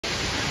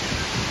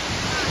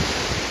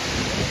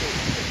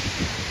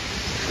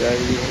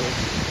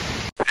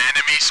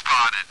Enemy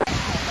spotted.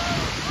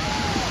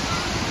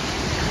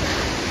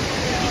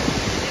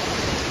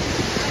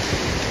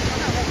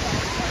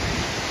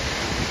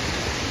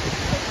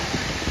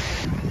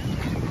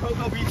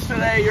 Cocoa Beach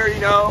today, you already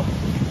know.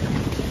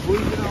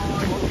 Moving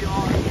on, moving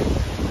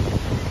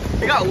on.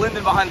 We got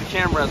Lyndon behind the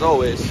camera as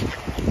always.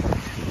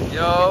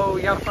 Yo,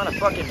 we gotta find a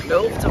fucking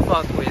MILF to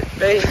fuck with.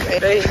 Babe,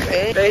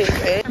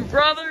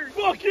 brother.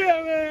 Fuck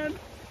yeah, man.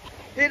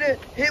 Hit it.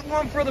 Hit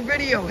one for the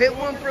video. Hit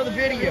one for the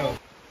video.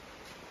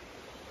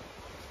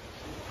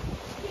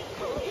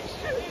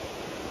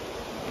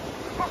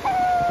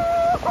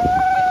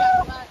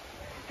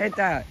 Hit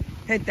that.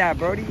 Hit that,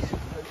 Brodies.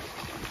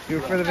 Do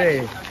it for the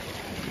video.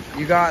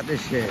 You got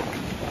this shit.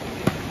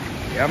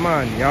 Yeah,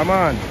 man. Yeah,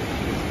 man.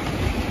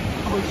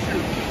 Oh,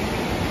 shoot.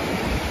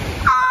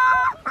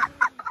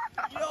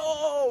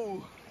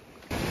 Yo!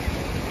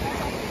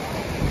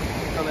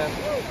 Come in.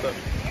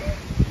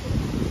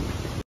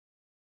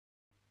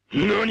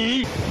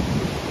 NANI?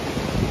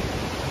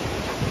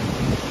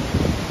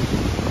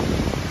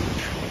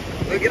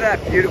 Look at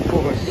that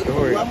beautiful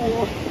story.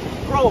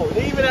 Bro,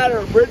 they even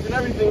added a bridge and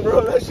everything,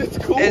 bro. That shit's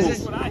cool.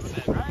 Is What I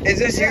said, right?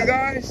 this you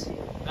guys?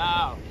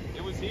 No,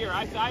 it was here.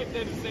 I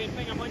did the same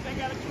thing. I'm like, I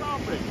got a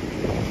drawbridge.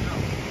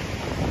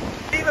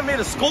 They even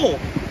made a skull.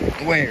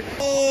 Where?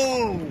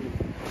 Oh!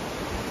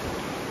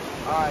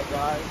 Alright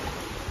guys,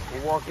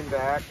 we're walking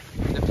back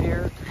to the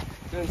pier.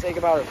 It's gonna take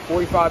about a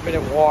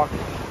 45-minute walk.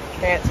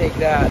 Can't take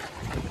that.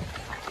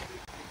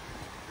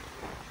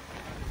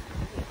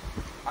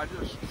 I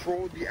just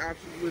trolled the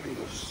absolute living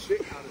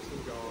shit out of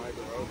some guy,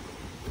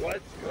 bro.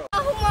 Let's go.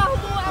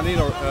 I need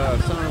a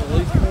sign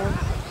release form.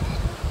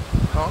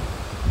 Huh?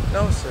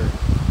 No, sir.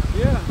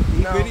 Yeah,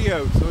 he No.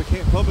 videoed, so we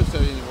can't publish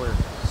that anywhere.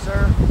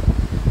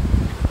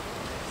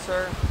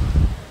 Sir,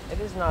 it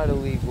is not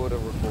illegal to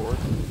record.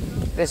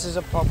 This is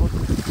a public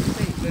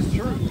space. That's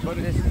true, but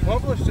if you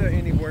publish that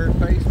anywhere,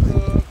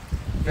 Facebook,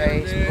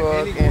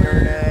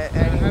 Internet, I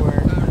have anywhere.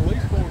 a sign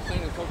release form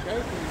saying it's okay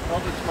for you to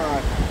publish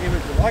my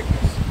image and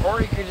likeness.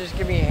 Or you could just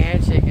give me a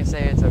handshake and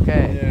say it's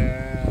okay.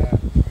 Yeah.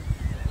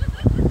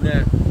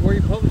 Now, where are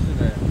you publishing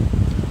that?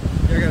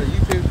 You got a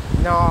YouTube?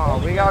 No,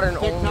 we got an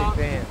TikTok?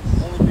 OnlyFans.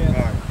 OnlyFans.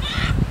 All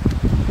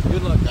right.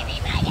 Good luck, guys.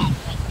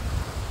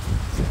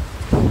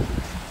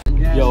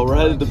 Yo, we're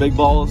headed to Big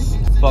Balls.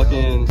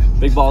 Fucking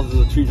Big Balls is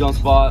a tree jump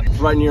spot. It's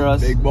right near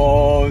us. Big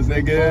balls,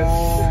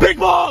 niggas. Big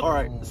Balls!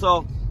 Alright,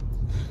 so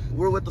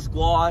we're with the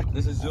squad.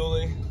 This is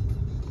Julie.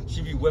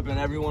 She be whipping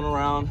everyone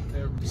around.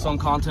 Some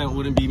content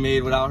wouldn't be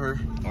made without her.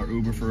 Our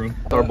Uber for real.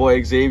 Our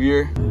boy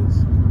Xavier.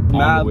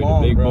 Mad way to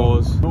long, Big bro.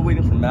 Balls. We're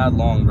waiting for mad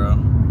long, bro.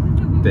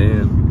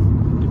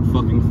 Damn.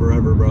 Fucking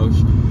forever, bro.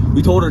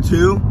 We told her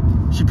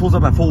 2. She pulls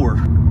up at 4.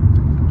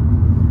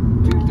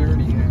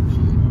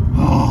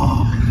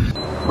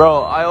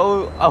 Bro, I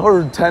owe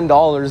her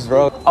 $10,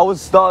 bro. I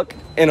was stuck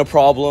in a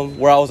problem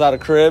where I was at a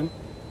crib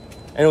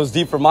and it was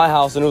deep for my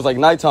house and it was like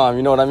nighttime,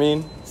 you know what I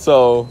mean?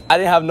 So I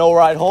didn't have no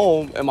ride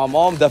home and my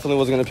mom definitely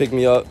wasn't gonna pick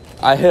me up.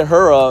 I hit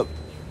her up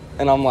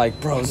and I'm like,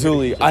 bro,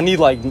 Zuli, I need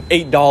like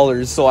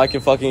 $8 so I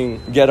can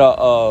fucking get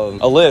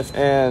a lift.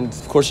 And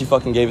of course she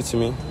fucking gave it to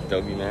me.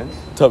 W man.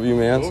 W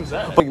man. What was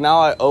that? Like now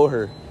I owe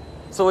her.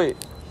 So wait,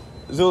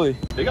 Zuli.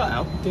 They got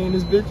alcohol in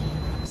this bitch.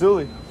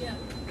 Zuli.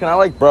 Can I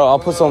I'll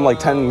put some like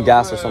 10 in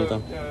gas or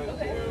something.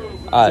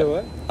 Alright.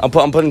 what?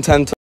 I'm putting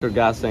 10 to your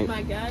gas tank.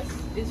 My gas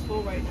is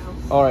full right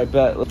now. Alright,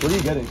 bet. What are you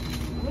getting?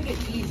 I'm gonna get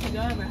these. Have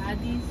y'all ever had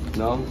these?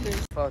 No?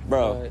 Fuck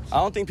Bro, that. I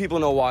don't think people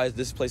know why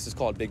this place is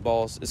called Big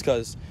Balls. It's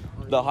because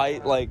the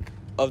height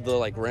of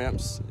the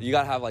ramps, you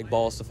gotta have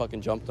balls to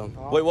fucking jump them.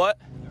 Wait, what?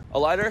 A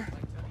lighter?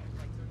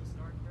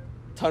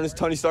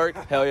 Tony Stark?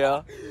 Hell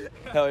yeah.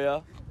 Hell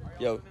yeah.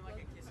 Yo.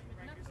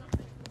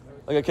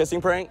 Like a kissing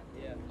prank?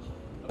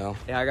 No.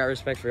 Yeah, I got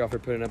respect for y'all for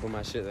putting up with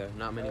my shit though.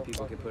 Not many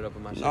people can put up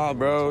with my shit. Nah,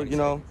 bro, you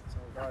know.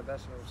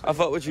 I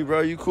fuck with you,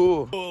 bro. You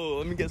cool. Oh,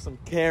 let me get some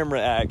camera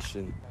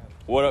action.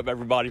 What up,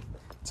 everybody?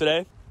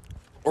 Today,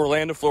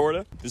 Orlando,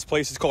 Florida. This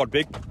place is called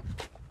Big...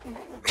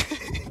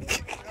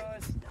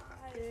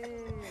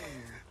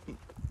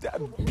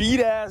 That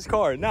beat-ass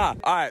car. Nah.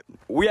 All right,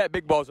 we at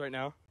Big Balls right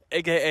now,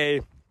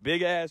 a.k.a.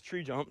 big-ass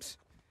tree jumps.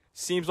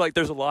 Seems like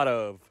there's a lot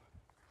of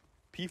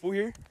people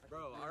here. Bro,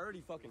 I already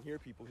fucking hear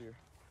people here.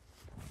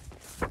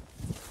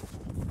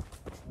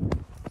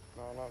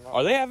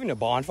 Are they having a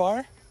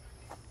bonfire?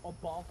 A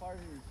bonfire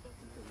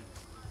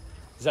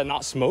Is that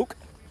not smoke?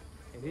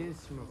 It is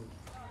smoke.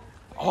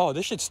 Oh,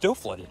 this shit's still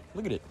flooded.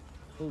 Look at it.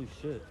 Holy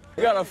shit.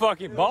 We got a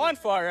fucking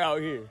bonfire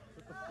out here.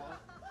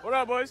 What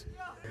up, boys?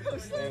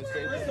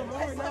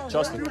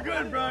 Justin. You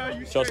good, bro?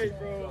 You Justin. straight,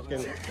 bro.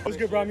 What's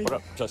good, bro? What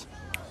up, Justin?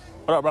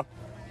 What up, bro?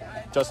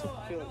 Justin.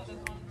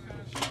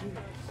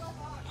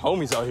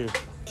 Homies out here.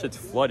 Shit's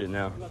flooded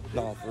now.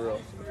 Nah, for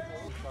real.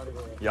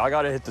 Yeah, I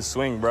gotta hit the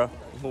swing, bro.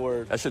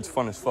 Word. That shit's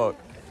fun as fuck.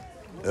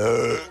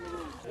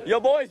 Yo,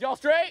 boys, y'all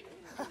straight?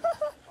 I'm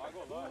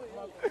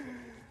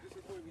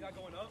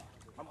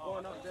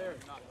going up there.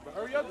 But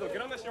hurry up, though.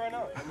 Get on that shit right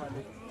now.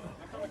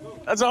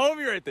 That's a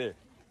homie right there.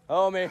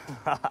 Homie.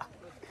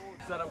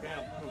 Right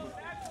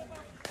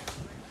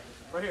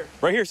here.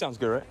 Right here sounds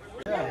good, right?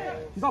 Yeah.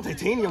 He's on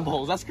titanium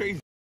balls. That's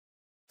crazy.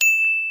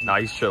 Nah,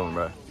 he's chilling,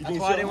 bro. That's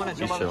why I didn't want to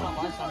jump on the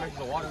top last time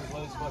because the water was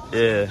low as fuck.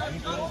 Yeah.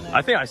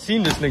 I think I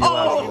seen this nigga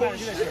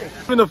last time.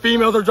 Even the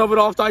females are jumping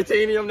off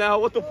titanium now.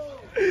 What the?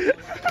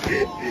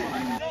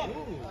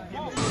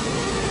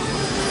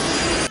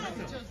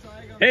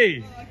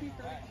 Hey.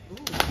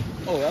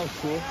 Oh, that was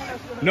cool.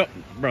 No,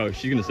 bro,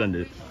 she's gonna send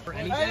it.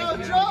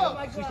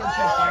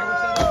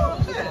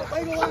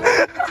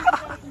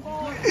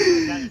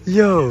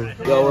 Yo,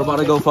 we're about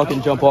to go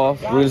fucking jump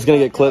off. We're just gonna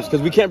get clips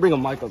because we can't bring a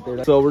mic up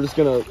there. So we're just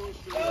gonna.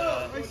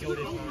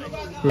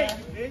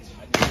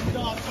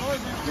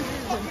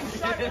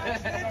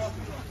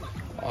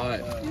 All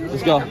right,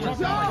 let's go. Let's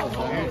go.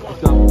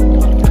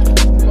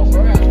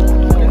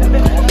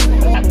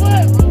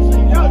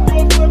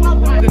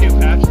 The new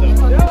patch, though.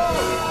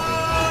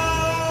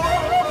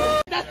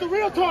 That's the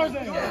real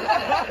Tarzan.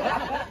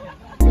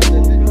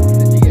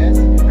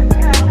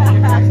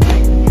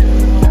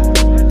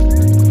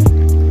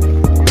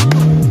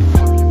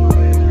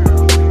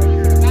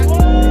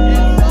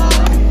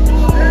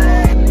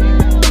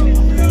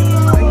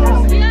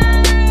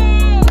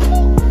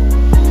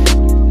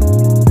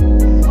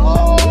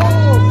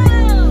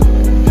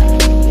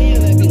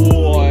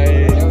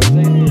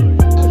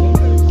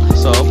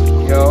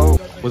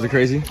 Was it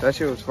crazy? That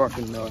shit was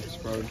fucking nuts,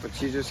 bro.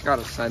 But you just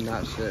gotta send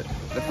that shit.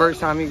 The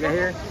first time you get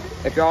here,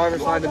 if y'all ever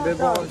slide the big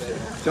balls,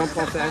 jump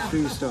off that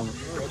shoe stone.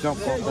 Jump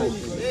off that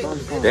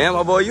shoe. Damn,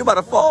 my boy, you about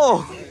to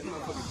fall.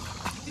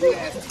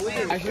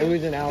 It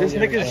was an alligator. This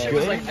nigga's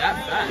good. Like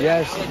that fat.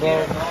 Yes,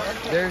 bro.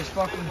 There's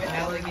fucking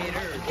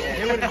alligator.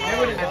 They would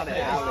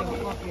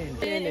have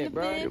been it,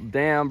 bro.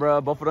 Damn,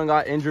 bro. Both of them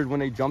got injured when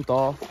they jumped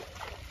off.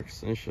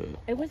 Shit.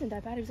 It wasn't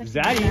that bad. It was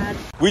actually bad.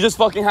 We just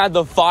fucking had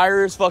the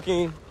Fires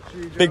fucking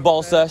big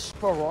ball sesh.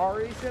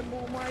 Ferrari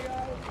symbol, my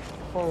guy.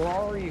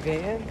 Ferrari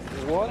van.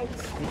 What?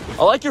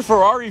 I like your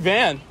Ferrari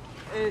van.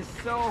 It's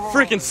so hard.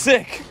 Freaking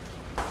sick.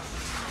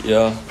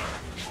 Yeah.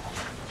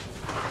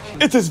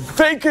 It is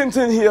vacant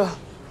in here.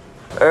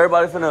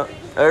 Everybody finna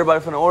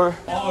order.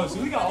 Oh,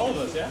 so we got all of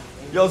us, yeah?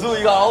 Yo, Zulu,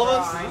 you got all of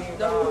us?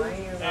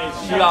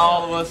 She got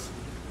all of us.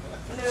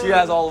 She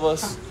has all of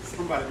us.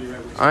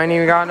 I ain't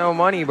even got no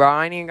money, bro.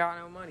 I ain't even got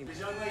no money.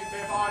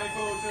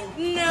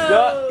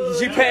 Yeah,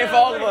 she paying for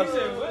all of us.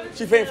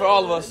 She paying for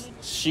all of us.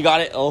 She got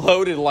it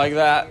loaded like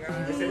that.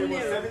 They said it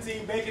was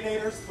 17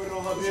 Baconators. Put it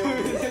on her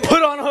bill.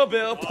 Put on her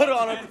bill. Put it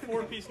on her.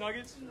 4-piece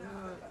nuggets.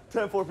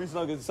 10 4-piece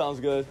nuggets. Sounds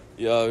good.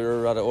 Yeah,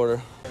 we're out of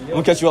order. I'm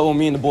gonna catch you up when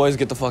me and the boys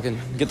get the fucking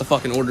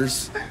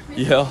orders.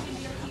 Yeah.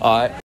 All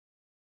right.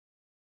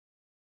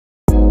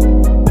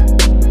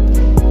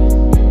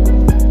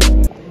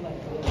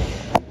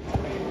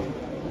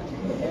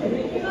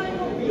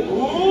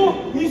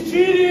 He's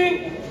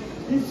cheating!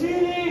 He's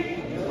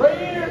cheating! Right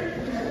here!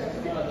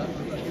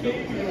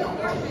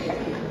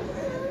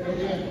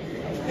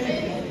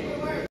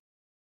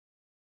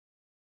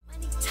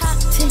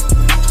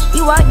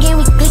 You walk in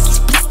with cookies.